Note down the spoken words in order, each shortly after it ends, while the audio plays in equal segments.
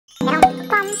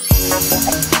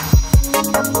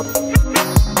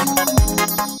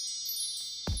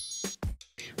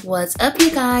What's up,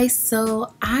 you guys?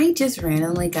 So I just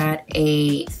randomly got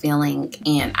a feeling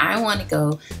and I want to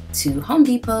go to Home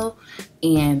Depot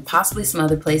and possibly some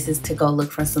other places to go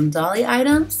look for some Dollie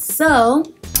items. So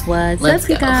What's up,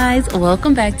 you guys?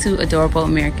 Welcome back to Adorable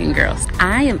American Girls.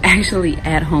 I am actually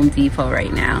at Home Depot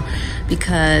right now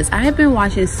because I have been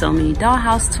watching so many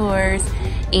dollhouse tours,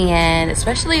 and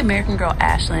especially American Girl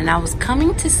Ashlyn. I was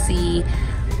coming to see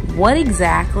what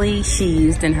exactly she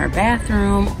used in her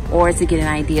bathroom, or to get an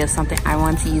idea of something I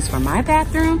want to use for my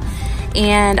bathroom.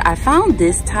 And I found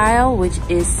this tile, which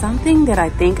is something that I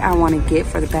think I want to get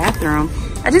for the bathroom.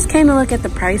 I just came to look at the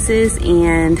prices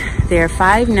and they're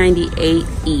 $5.98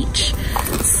 each.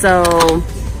 So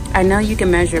I know you can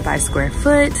measure by square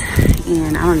foot,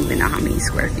 and I don't even know how many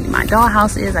square feet my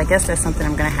dollhouse is. I guess that's something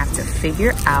I'm gonna have to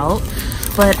figure out.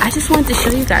 But I just wanted to show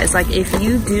you guys, like, if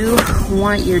you do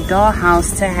want your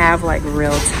dollhouse to have like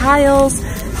real tiles,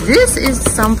 this is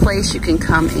some place you can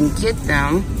come and get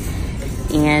them.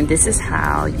 And this is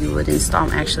how you would install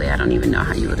them. Actually, I don't even know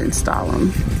how you would install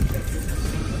them.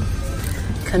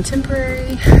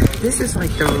 Contemporary, this is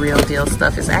like the real deal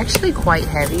stuff. It's actually quite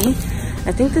heavy.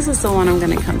 I think this is the one I'm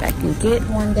gonna come back and get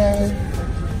one day.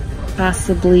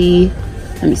 Possibly,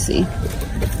 let me see.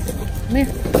 Come here.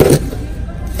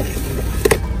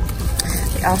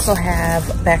 They also have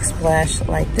backsplash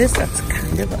like this. That's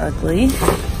kind of ugly.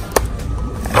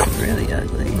 That's really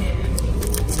ugly.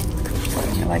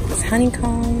 I like this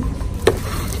honeycomb.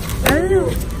 Oh,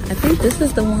 I think this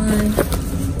is the one.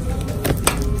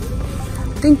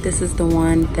 I think this is the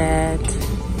one that,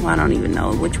 well, I don't even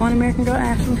know which one American Girl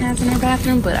Ashlyn has in her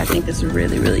bathroom, but I think this is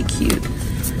really, really cute.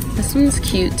 This one's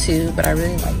cute too, but I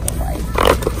really like the white.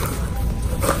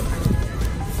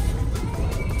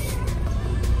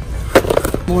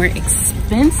 More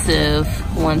expensive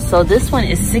one. So this one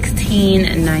is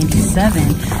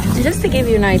 $16.97. And just to give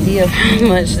you an idea of how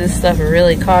much this stuff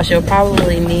really costs, you'll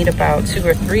probably need about 2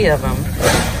 or 3 of them.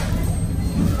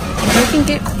 You can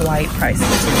get quite pricey.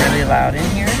 It's really loud in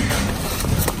here.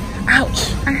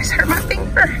 Ouch! I just hurt my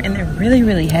finger. And they're really,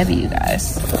 really heavy, you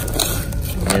guys.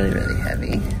 Really, really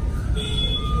heavy.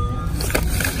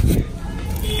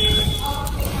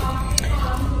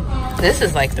 This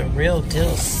is like the real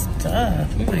deal stuff.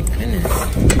 Oh my goodness.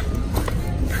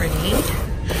 Pretty.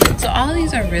 So all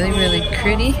these are really, really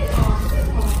pretty.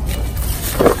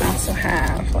 I also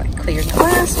have like clear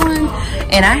glass one.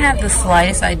 And I have the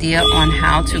slightest idea on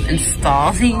how to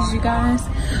install these, you guys.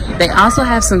 They also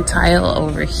have some tile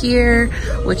over here,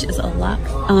 which is a lot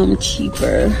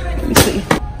cheaper. Let me see.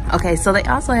 Okay, so they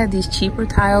also have these cheaper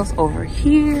tiles over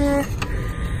here.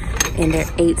 And they're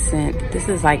 8 cents. This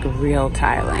is like real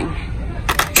tiling.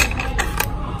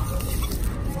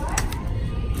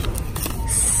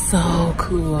 So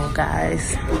cool,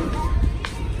 guys.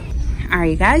 All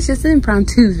right, guys, just an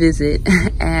impromptu visit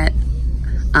at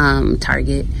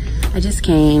Target. I just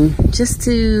came just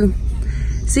to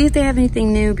see if they have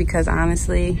anything new, because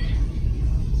honestly,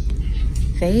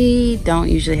 they don't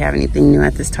usually have anything new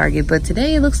at this Target, but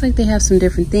today it looks like they have some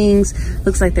different things.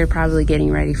 Looks like they're probably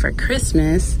getting ready for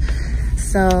Christmas.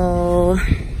 So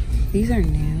these are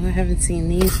new. I haven't seen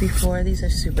these before. These are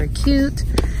super cute.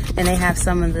 And they have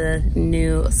some of the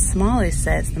new smaller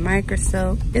sets, the micro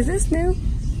soap. Is this new?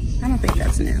 I don't think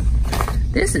that's new.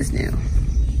 This is new.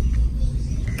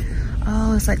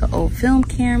 Oh, it's like an old film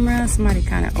camera. Somebody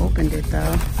kind of opened it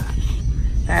though.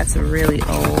 That's really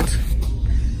old.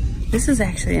 This is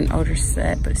actually an older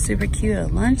set, but super cute. A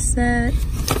lunch set.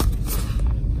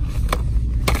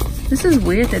 This is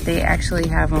weird that they actually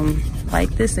have them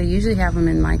like this. They usually have them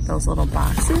in like those little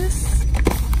boxes.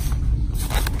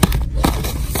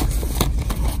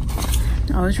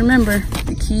 Always remember,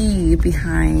 the key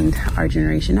behind our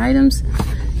generation items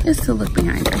is to look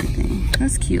behind everything.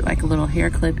 That's cute, like a little hair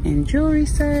clip and jewelry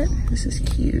set. This is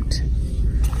cute.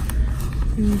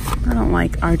 I don't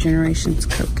like our generation's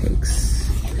cupcakes.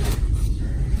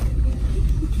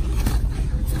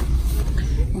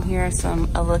 And here are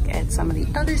a look at some of the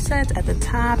other sets at the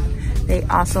top. They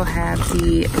also have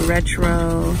the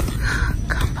retro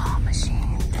gumball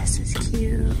machine. This is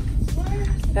cute.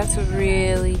 That's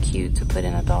really cute to put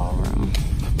in a doll room.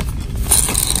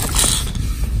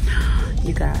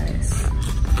 You guys,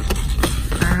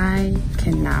 I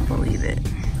cannot believe it.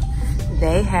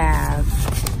 They have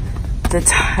the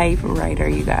typewriter,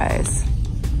 you guys.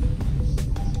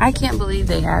 I can't believe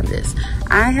they have this.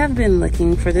 I have been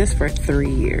looking for this for 3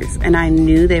 years, and I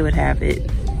knew they would have it.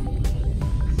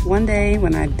 One day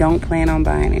when I don't plan on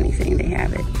buying anything, they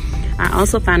have it. I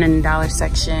also found in the dollar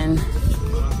section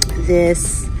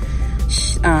this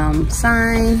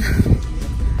sign.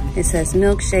 It says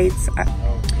milkshakes.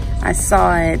 I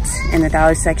saw it in the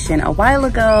Dollar section a while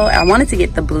ago. I wanted to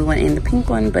get the blue one and the pink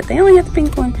one, but they only have the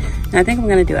pink one. And I think I'm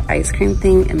gonna do an ice cream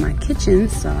thing in my kitchen,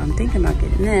 so I'm thinking about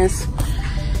getting this.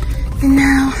 And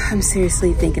now I'm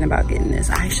seriously thinking about getting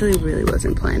this. I actually really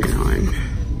wasn't planning on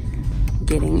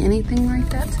getting anything like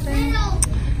that today.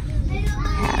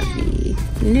 Have the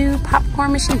new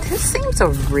popcorn machine. This seems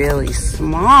really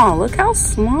small. Look how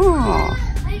small.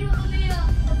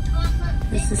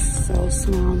 This is so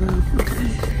small though.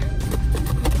 Okay.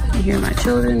 You hear my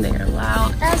children, they are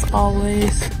loud as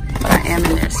always, but I am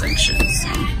in their section, so.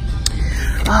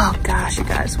 Oh gosh, you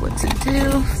guys, what to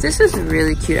do? This is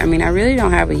really cute. I mean, I really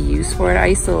don't have a use for it. I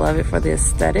used to love it for the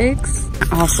aesthetics.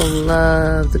 I also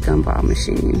love the gumball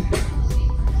machine.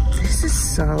 This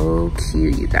is so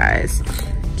cute, you guys.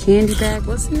 Candy bag,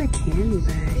 what's in the candy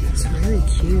bag? It's really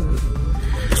cute.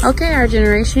 Okay, our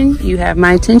generation, you have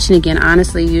my attention again.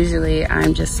 Honestly, usually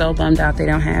I'm just so bummed out they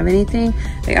don't have anything.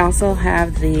 They also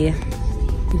have the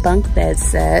bunk bed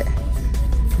set,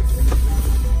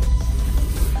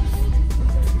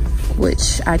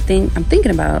 which I'm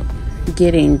thinking about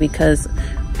getting because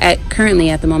currently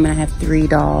at the moment I have 3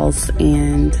 dolls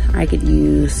and I could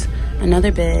use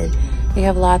another bed. They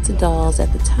have lots of dolls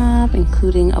at the top,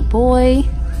 including a boy.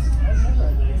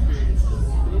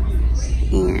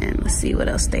 And let's see what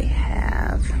else they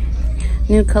have.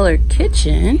 New color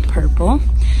kitchen, purple.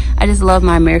 I just love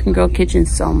my American Girl kitchen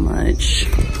so much.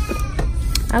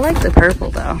 I like the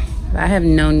purple though. I have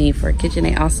no need for a kitchen.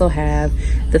 They also have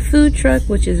the food truck,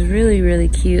 which is really, really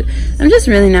cute. I'm just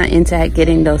really not into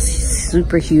getting those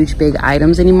super huge big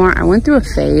items anymore. I went through a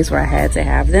phase where I had to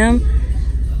have them.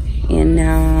 And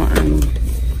now I'm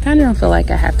kind of don't feel like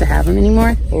I have to have them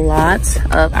anymore.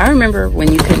 I remember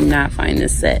when you could not find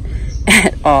this set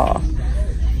at all,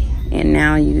 and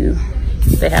now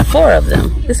they have 4 of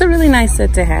them. It's a really nice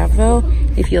set to have though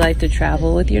if you like to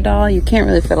travel with your doll. You can't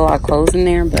really fit a lot of clothes in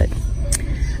there, but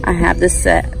I have this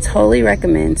set. Totally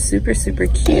recommend. Super, super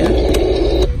cute.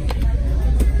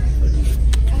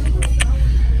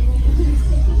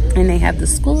 And they have the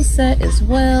school set as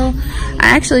well.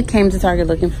 I actually came to Target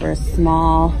looking for a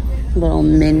small little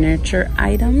miniature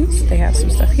items. They have some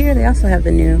stuff here. They also have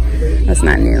the new, that's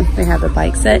not new, they have a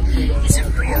bike set. It's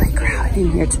really crowded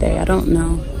in here today. I don't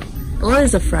know. Well,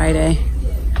 it's a Friday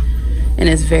and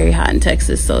it's very hot in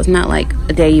Texas, so it's not like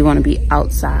a day you want to be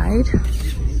outside.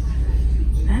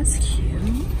 That's cute.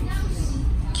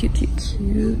 Cute, cute,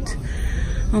 cute.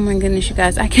 Oh my goodness, you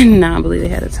guys, I cannot believe they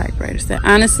had a typewriter set.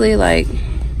 Honestly, like,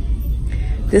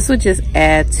 this would just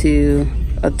add to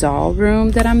a doll room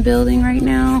that I'm building right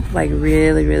now. Like,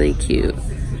 really, really cute.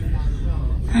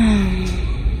 I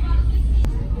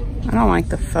don't like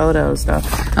the photos though.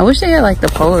 I wish they had like the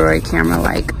Polaroid camera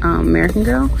like American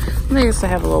Girl. They used to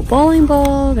have a little bowling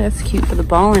ball. That's cute for the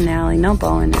bowling alley. No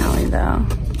bowling alley though.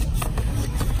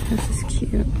 This is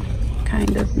cute.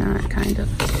 Kind of, not kind of.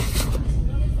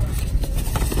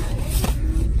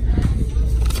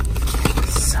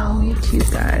 So cute,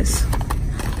 guys.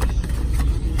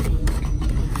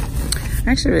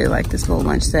 I actually really like this little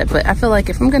lunch set, but I feel like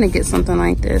if I'm gonna get something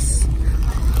like this,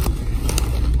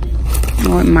 I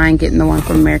wouldn't mind getting the one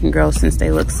from American Girl since they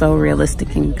look so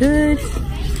realistic and good.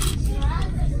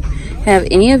 Have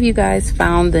any of you guys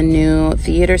found the new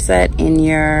theater set in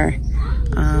your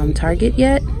Target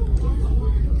yet?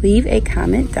 Leave a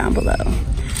comment down below.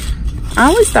 I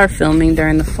always start filming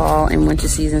during the fall and winter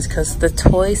seasons because the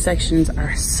toy sections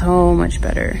are so much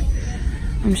better.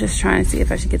 I'm just trying to see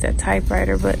if I should get that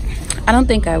typewriter, but I don't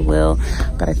think I will.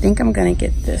 But I think I'm gonna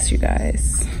get this, you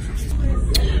guys.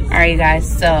 All right, you guys,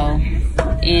 so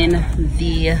in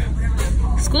the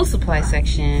school supply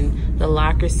section, the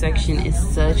locker section is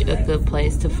such a good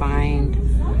place to find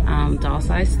doll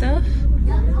size stuff.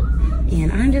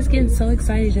 And I'm just getting so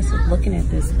excited just looking at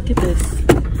this. Look at this.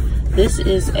 This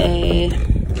is a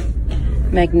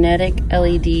magnetic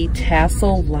LED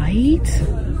tassel light.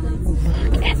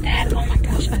 Look at that. Oh my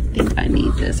gosh, I think I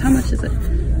need this. How much is it?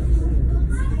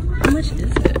 How much is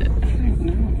it? I don't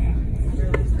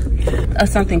know.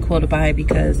 Something cool to buy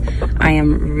because I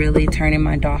am really turning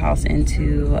my dollhouse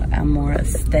into a more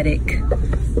aesthetic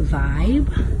vibe.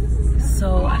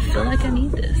 So I feel like I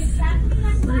need this.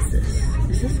 What is this?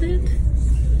 Is this it?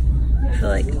 I feel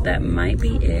like that might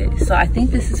be it. So I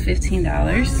think this is $15.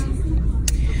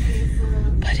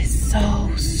 But it's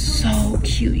so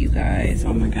cute, you guys.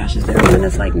 Oh my gosh, is there one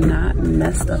that's like not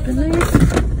messed up in there?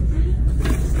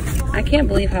 I can't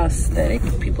believe how aesthetic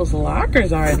people's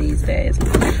lockers are these days.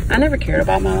 I never cared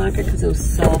about my locker because it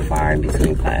was so far in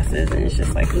between classes, and it's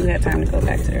just like who had time to go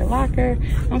back to their locker.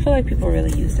 I don't feel like people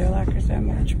really use their lockers that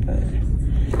much, but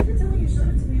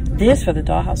this for the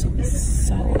dollhouse would be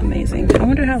so amazing. I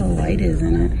wonder how the light is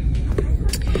in it.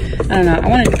 I don't know. I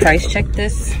wanted to price check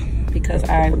this because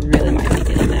I really might be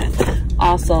getting that.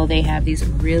 Also, they have these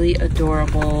really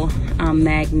adorable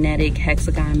magnetic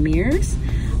hexagon mirrors,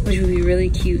 which would be really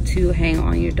cute to hang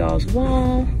on your doll's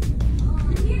wall.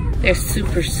 They're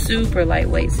super, super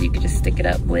lightweight, so you could just stick it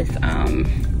up with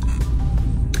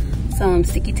some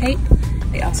sticky tape.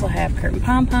 They also have curtain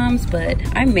pom-poms, but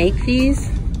I make these.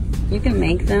 You can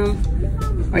make them,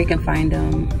 or you can find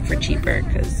them for cheaper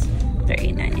because they're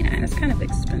 $8.99. It's kind of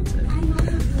expensive.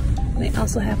 They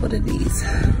also have, what are these?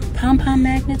 Pom-pom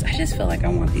magnets. I just feel like I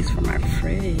want these for my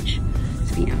fridge,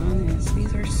 to be honest.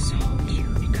 These are so cute,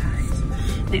 you guys.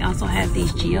 They also have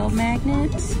these geo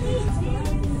magnets.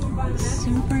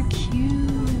 Super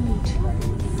cute. Oh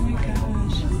my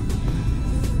gosh.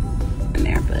 In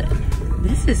there, but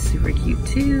this is super cute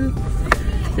too.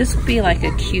 This would be like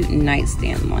a cute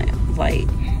nightstand light.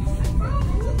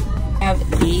 I have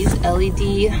these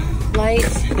LED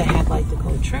lights that have like the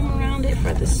gold trim around it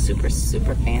for the super,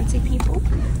 super fancy people.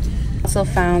 Also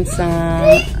found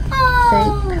some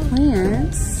fake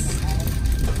plants.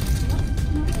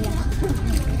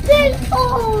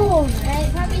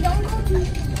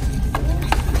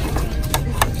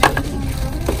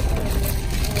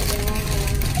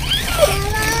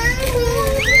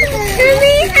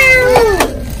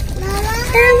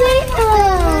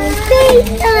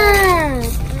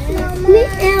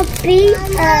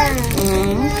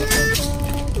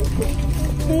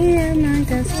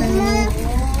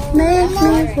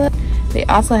 They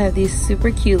also have these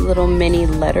super cute little mini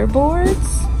letter boards.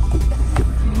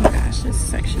 Oh my gosh, this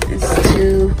section is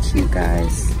too cute,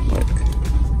 guys. Look.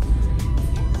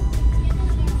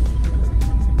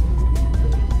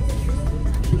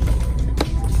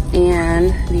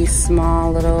 And these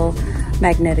small little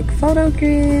magnetic photo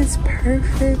grids,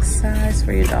 perfect size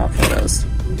for your doll photos.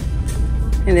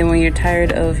 And then when you're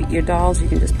tired of your dolls, you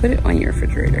can just put it on your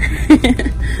refrigerator.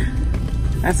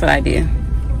 That's what I do.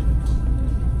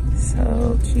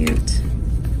 So cute.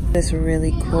 This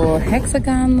really cool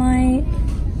hexagon light.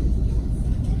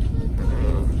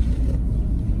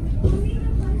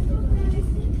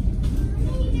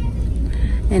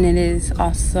 And it is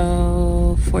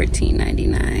also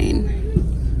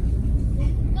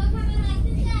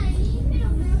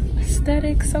 $14.99.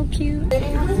 Aesthetic, so cute.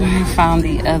 I found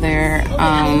the other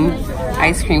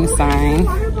ice cream sign.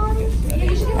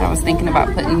 I was thinking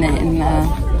about putting it in the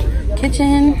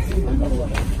kitchen.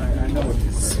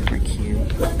 Super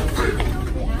cute.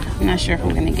 I'm not sure if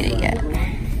I'm gonna get it yet.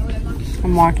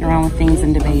 I'm walking around with things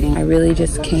and debating. I really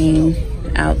just came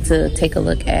out to take a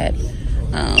look at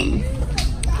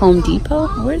Home Depot.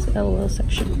 Where's the LOL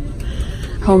section?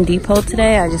 Home Depot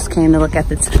today. I just came to look at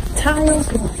the tiles.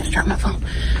 Oh, I just dropped my phone.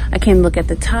 I came to look at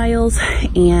the tiles,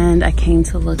 and I came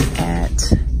to look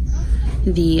at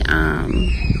the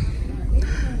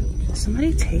did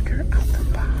somebody take her out the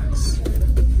box?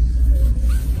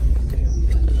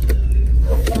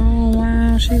 Oh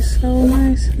wow, she's so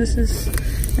nice. This is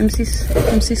MC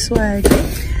Swag.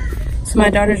 So my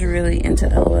daughter's really into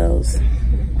LOLs,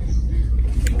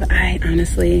 but I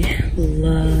honestly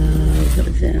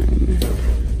love them.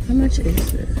 How much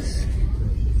is this?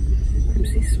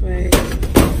 MC Swag.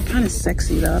 Kind of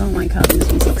sexy though. I don't like how these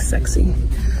ones look sexy.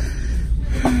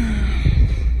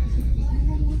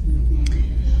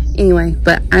 Anyway,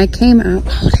 but I came out.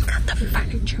 Oh, they got the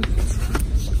furniture.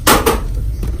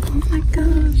 Oh my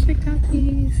gosh, they got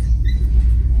these.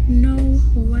 No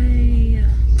way.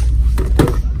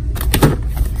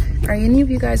 Are any of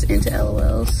you guys into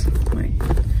LOLs? Like,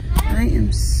 I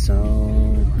am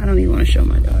so, I don't even want to show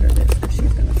my daughter this because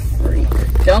she's gonna freak.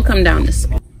 Don't come down this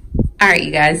way. All right,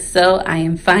 you guys, so I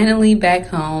am finally back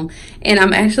home, and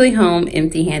I'm actually home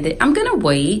empty-handed. I'm gonna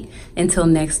wait until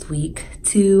next week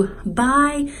to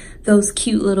buy those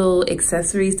cute little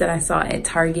accessories that I saw at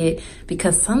Target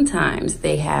because sometimes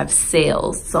they have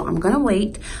sales. So I'm gonna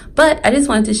wait, but I just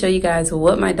wanted to show you guys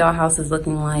what my dollhouse is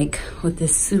looking like with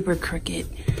this super crooked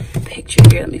picture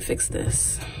here. Let me fix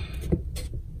this.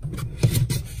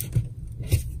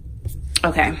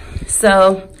 Okay,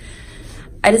 so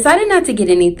I decided not to get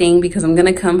anything because I'm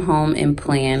gonna come home and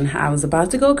plan. I was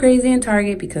about to go crazy in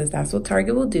Target because that's what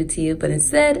Target will do to you, but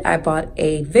instead I bought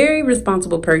a very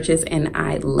responsible purchase and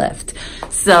I left.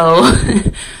 So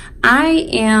I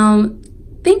am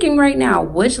thinking right now,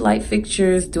 which light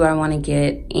fixtures do I want to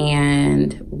get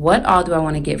and what all do I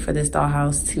want to get for this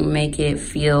dollhouse to make it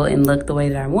feel and look the way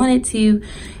that I want it to.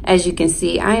 As you can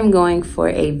see, I am going for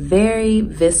a very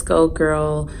VSCO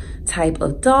girl type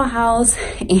of dollhouse,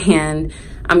 and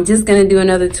I'm just gonna do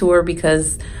another tour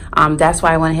because that's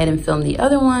why I went ahead and filmed the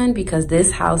other one, because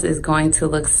this house is going to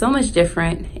look so much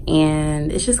different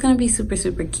and it's just gonna be super,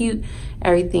 super cute.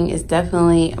 Everything is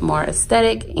definitely more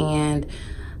aesthetic and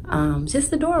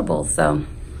just adorable. So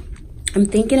I'm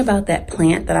thinking about that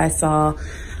plant that I saw.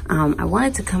 I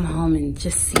wanted to come home and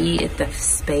just see if the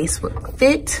space would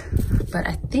fit, but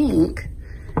I think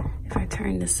if I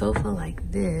turn the sofa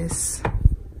like this,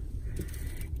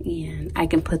 and I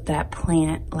can put that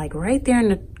plant like right there in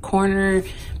the corner.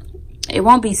 It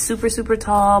won't be super, super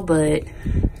tall, but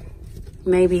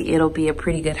maybe it'll be a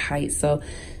pretty good height. So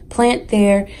plant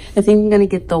there. I think I'm gonna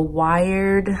get the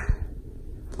wired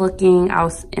looking,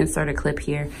 I'll insert a clip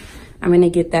here. I'm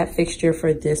gonna get that fixture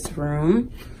for this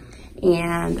room.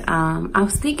 And I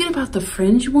was thinking about the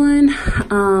fringe one.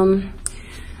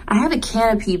 I have a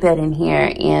canopy bed in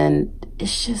here and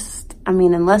it's just, I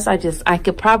mean, unless I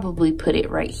could probably put it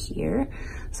right here.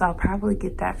 So I'll probably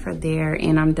get that for there.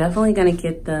 And I'm definitely gonna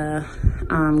get the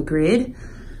grid.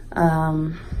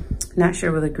 Not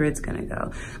sure where the grid's gonna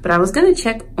go. But I was gonna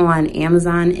check on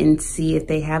Amazon and see if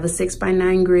they have a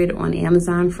 6x9 grid on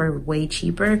Amazon for way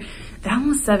cheaper. That one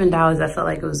was $7. I felt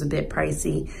like it was a bit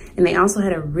pricey. And they also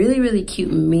had a really, really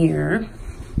cute mirror,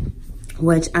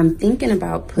 which I'm thinking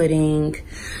about putting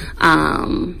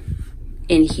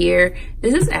in here.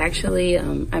 This is actually,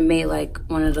 I made like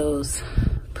one of those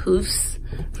poofs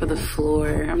for the floor.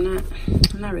 I'm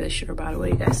not really sure about it. What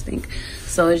do you guys think?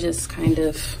 So it just kind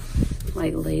of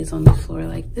like lays on the floor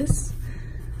like this.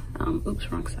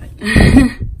 Oops, wrong side.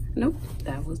 Nope,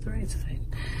 that was the right side.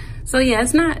 So yeah,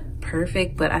 it's not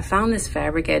perfect, but I found this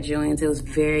fabric at Joann's. It was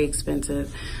very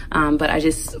expensive, but I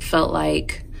just felt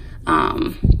like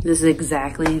this is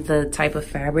exactly the type of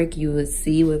fabric you would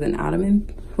see with an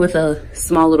ottoman, with a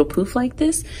small little poof like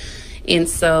this. And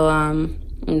so,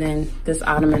 and then this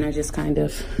ottoman, I just kind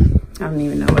of, I don't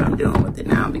even know what I'm doing with it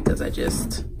now because I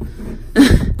just,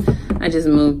 I just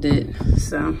moved it.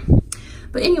 So,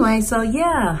 but anyway, so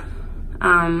yeah,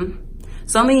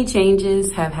 so many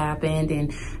changes have happened.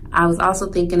 And I was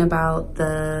also thinking about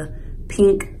the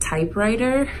pink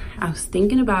typewriter. I was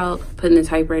thinking about putting the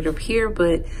typewriter up here,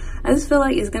 but I just feel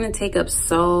like it's gonna take up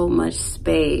so much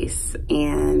space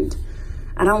and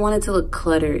I don't want it to look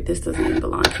cluttered. This doesn't even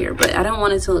belong here, but I don't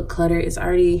want it to look cluttered. It's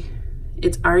already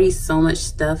so much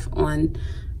stuff on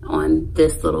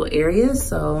this little area.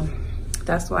 So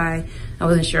that's why I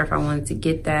wasn't sure if I wanted to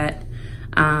get that.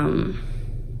 And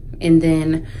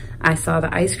then I saw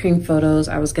the ice cream photos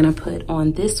I was gonna put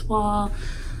on this wall,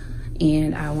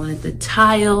 and I wanted the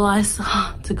tile I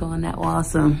saw to go on that wall.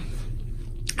 So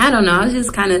I don't know, I was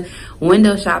just kind of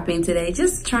window shopping today,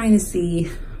 just trying to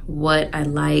see what I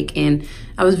like. And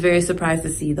I was very surprised to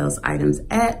see those items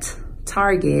at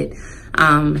Target.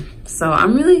 So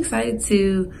I'm really excited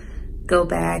to go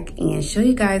back and show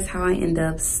you guys how I end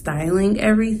up styling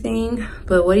everything.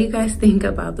 But what do you guys think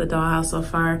about the dollhouse so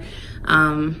far?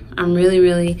 I'm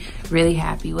really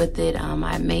happy with it.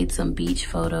 I made some beach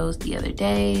photos the other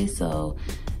day, so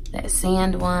that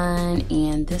sand one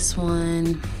and this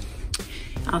one.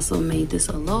 I also made this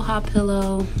aloha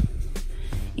pillow,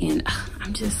 and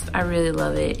I really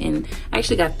love it. And I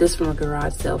actually got this from a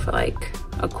garage sale for like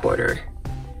 $1/4.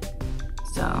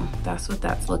 So that's what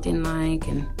that's looking like.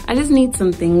 And I just need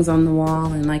some things on the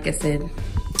wall. And like I said,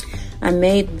 I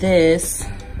made this,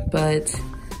 but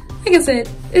like I said,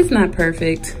 it's not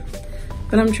perfect.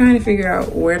 But I'm trying to figure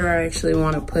out where do I actually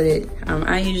want to put it.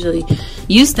 I usually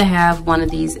used to have one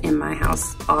of these in my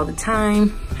house all the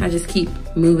time. I just keep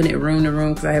moving it room to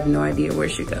room because I have no idea where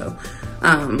it should go.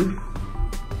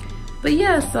 But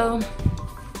yeah, so,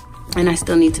 and I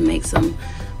still need to make some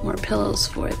more pillows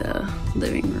for the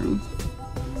living room.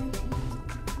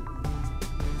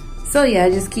 So yeah, I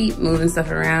just keep moving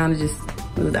stuff around, just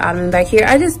move the ottoman back here.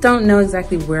 I just don't know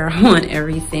exactly where I want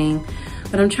everything,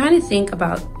 but I'm trying to think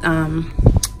about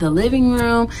the living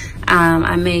room.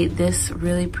 I made this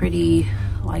really pretty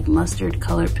like mustard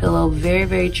colored pillow,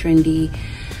 very trendy.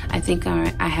 I think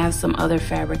I have some other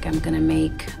fabric. I'm gonna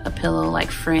make a pillow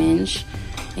like fringe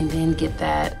and then get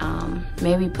that,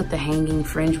 maybe put the hanging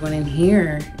fringe one in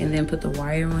here and then put the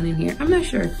wire one in here. I'm not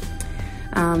sure.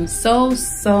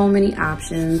 So many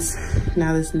options.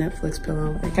 Now this Netflix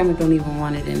pillow, I kind of don't even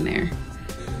want it in there.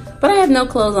 But I have no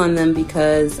clothes on them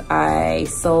because I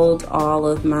sold all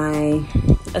of my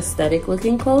aesthetic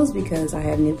looking clothes because I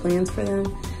have new plans for them.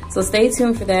 So stay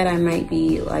tuned for that. I might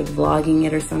be like vlogging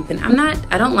it or something.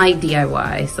 I don't like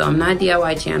DIY, so I'm not a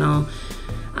DIY channel.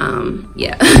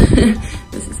 Yeah.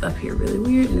 This is up here really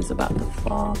weird and it's about to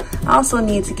fall. I also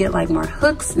need to get like more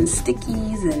hooks and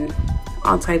stickies and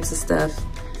all types of stuff.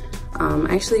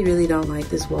 I actually really don't like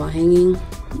this wall hanging.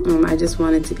 I just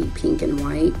want it to be pink and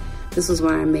white. This was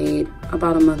one I made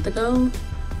about a month ago.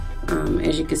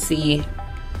 As you can see,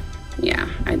 yeah,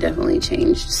 I definitely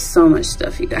changed so much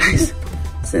stuff, you guys,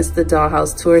 since the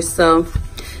dollhouse tour. So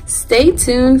stay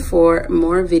tuned for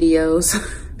more videos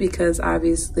because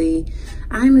obviously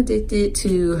I'm addicted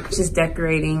to just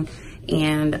decorating,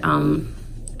 and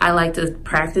I like to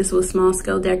practice with small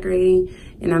scale decorating,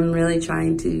 and I'm really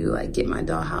trying to like get my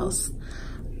dollhouse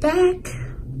back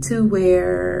to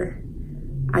where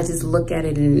I just look at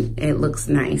it and it looks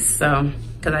nice. So,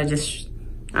 cause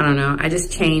I don't know, I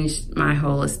just changed my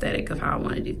whole aesthetic of how I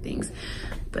want to do things.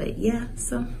 But yeah,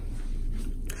 so.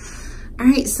 All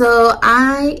right, so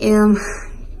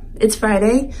it's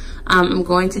Friday. I'm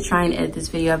going to try and edit this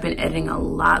video. I've been editing a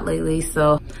lot lately,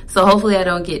 so hopefully I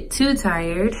don't get too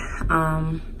tired.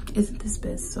 Isn't this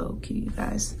bed so cute, you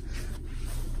guys?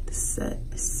 This set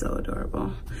is so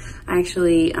adorable. I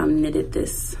actually knitted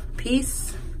this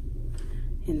piece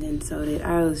and then sewed it.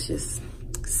 I was just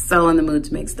so in the mood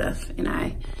to make stuff, and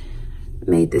I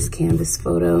made this canvas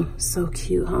photo. So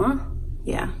cute, huh?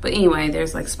 Yeah, but anyway,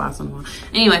 there's like spots on the wall.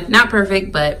 Anyway, not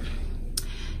perfect, but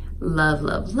love,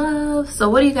 love, love. So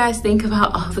what do you guys think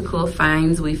about all the cool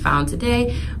finds we found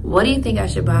today? What do you think I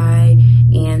should buy?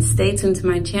 And stay tuned to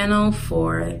my channel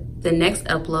for the next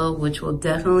upload, which will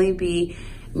definitely be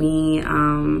me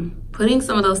putting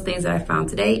some of those things that I found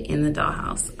today in the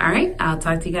dollhouse. All right, I'll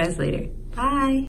talk to you guys later. Bye.